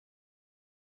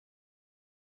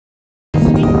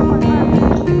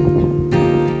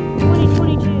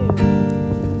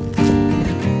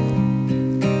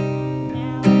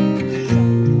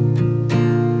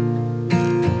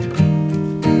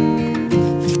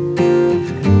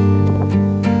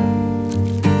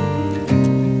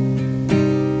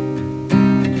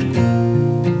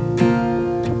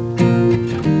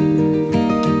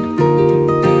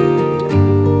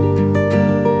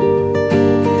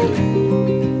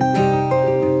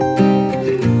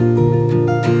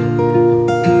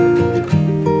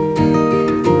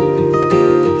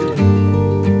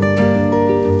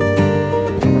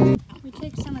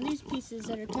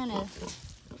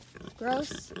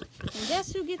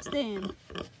roots then.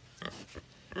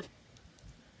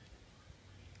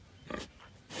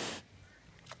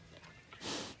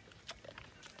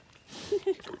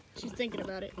 She's thinking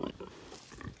about it.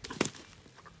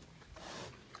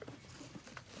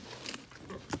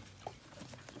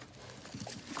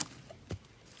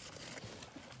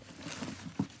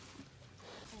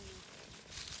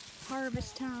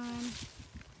 Harvest time.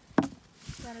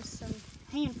 Got us some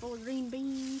handful of green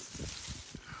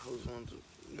beans. Those ones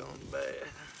have gone bad.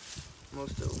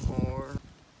 Most of them are.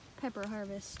 Pepper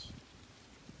harvest.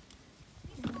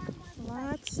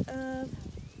 Lots of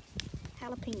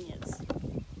jalapenos.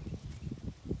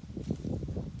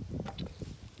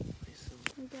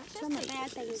 We got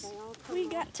tomatoes. We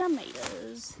got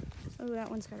tomatoes. Oh, that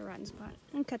one's got a rotten spot.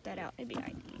 And cut that out. It'd be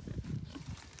alright.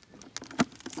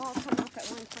 All come off at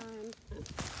one time.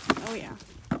 Oh yeah.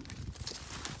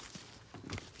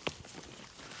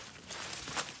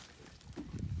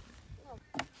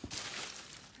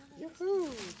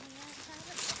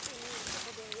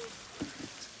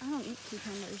 I don't eat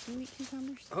cucumbers. You eat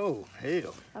cucumbers? Oh,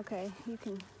 hell. Okay, you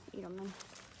can eat them then.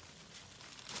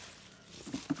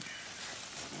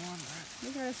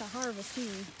 We got us a harvest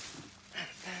here.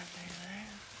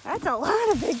 That's a lot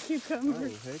of big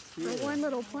cucumbers Oh, heck yeah. for one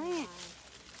little plant.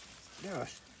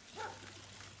 Gosh.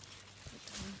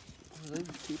 Well, they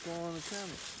just keep on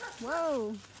coming.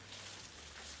 Whoa.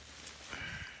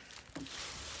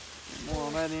 More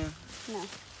on that end? No.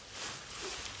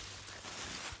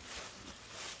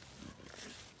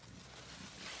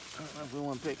 I don't know if we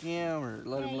want to pick him or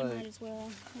let him You lay. might as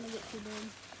well. I'm gonna get too big.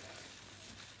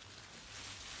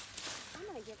 I'm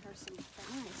gonna give her some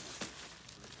Nice.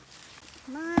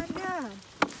 My God.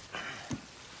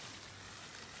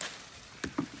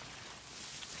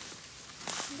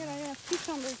 We got enough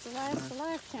cucumbers to last a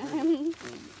lifetime.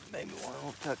 Maybe one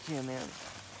will tuck him in.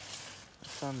 The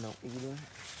sun don't eat him.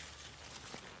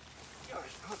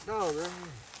 Gosh, hot dog right here.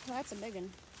 Well, that's a big one.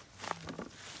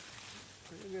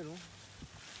 Pretty good one.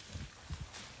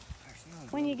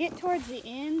 When you get towards the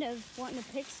end of wanting to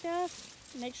pick stuff,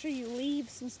 make sure you leave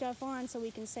some stuff on so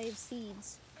we can save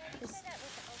seeds. Just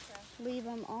leave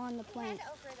them on the plant.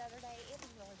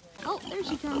 Oh, there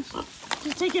she comes.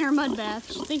 She's taking her mud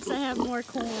bath. She thinks I have more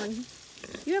corn.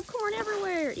 You have corn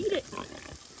everywhere. Eat it.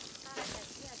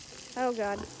 Oh,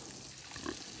 God.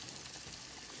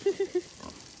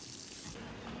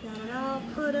 Got it all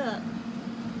put up.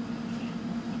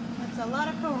 That's a lot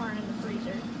of corn in the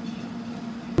freezer.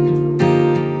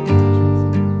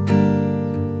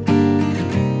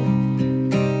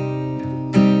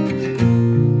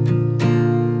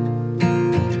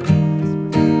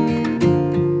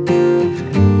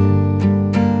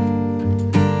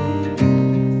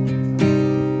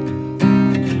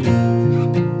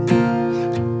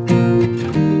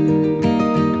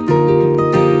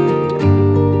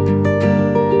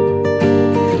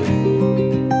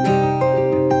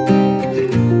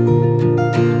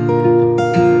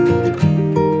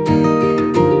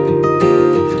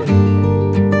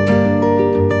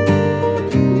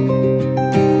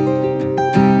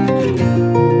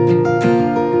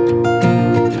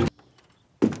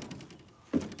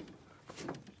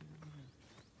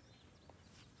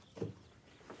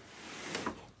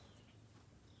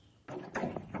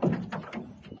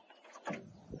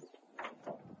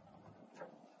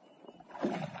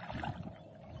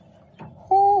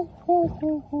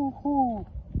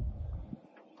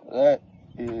 That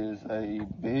is a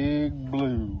big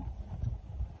blue.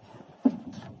 God,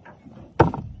 I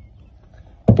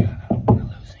don't want to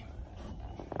lose him.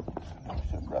 I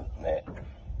should have brought the net. I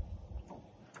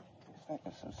think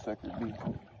it's a sucker bee.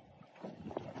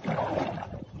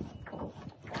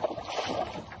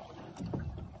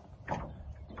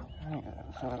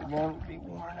 So it won't be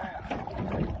worn out.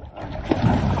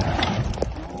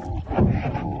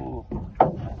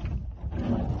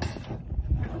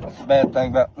 That's the bad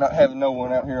thing about not having no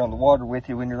one out here on the water with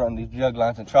you when you're on these jug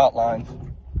lines and trot lines.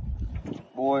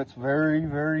 Boy, it's very,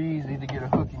 very easy to get a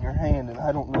hook in your hand, and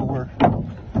I don't know where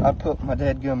I put my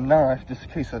dadgum knife just in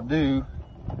case I do.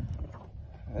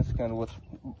 That's kind of what's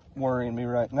worrying me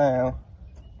right now.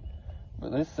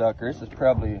 But this sucker, this is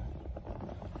probably,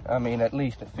 I mean, at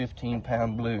least a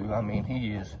 15-pound blue. I mean,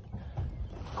 he is.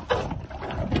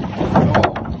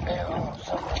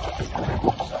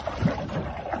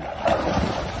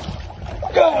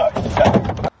 God!